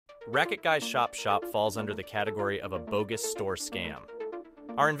Racquetguysshop.shop falls under the category of a bogus store scam.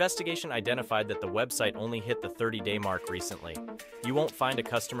 Our investigation identified that the website only hit the 30-day mark recently. You won't find a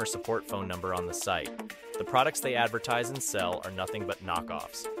customer support phone number on the site. The products they advertise and sell are nothing but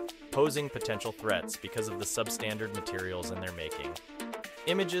knockoffs, posing potential threats because of the substandard materials in their making.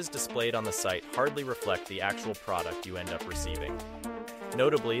 Images displayed on the site hardly reflect the actual product you end up receiving.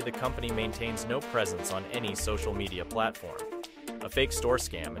 Notably, the company maintains no presence on any social media platform. A fake store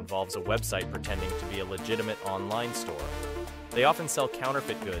scam involves a website pretending to be a legitimate online store. They often sell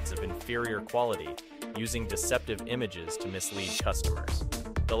counterfeit goods of inferior quality, using deceptive images to mislead customers.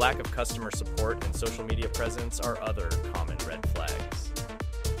 The lack of customer support and social media presence are other common red flags.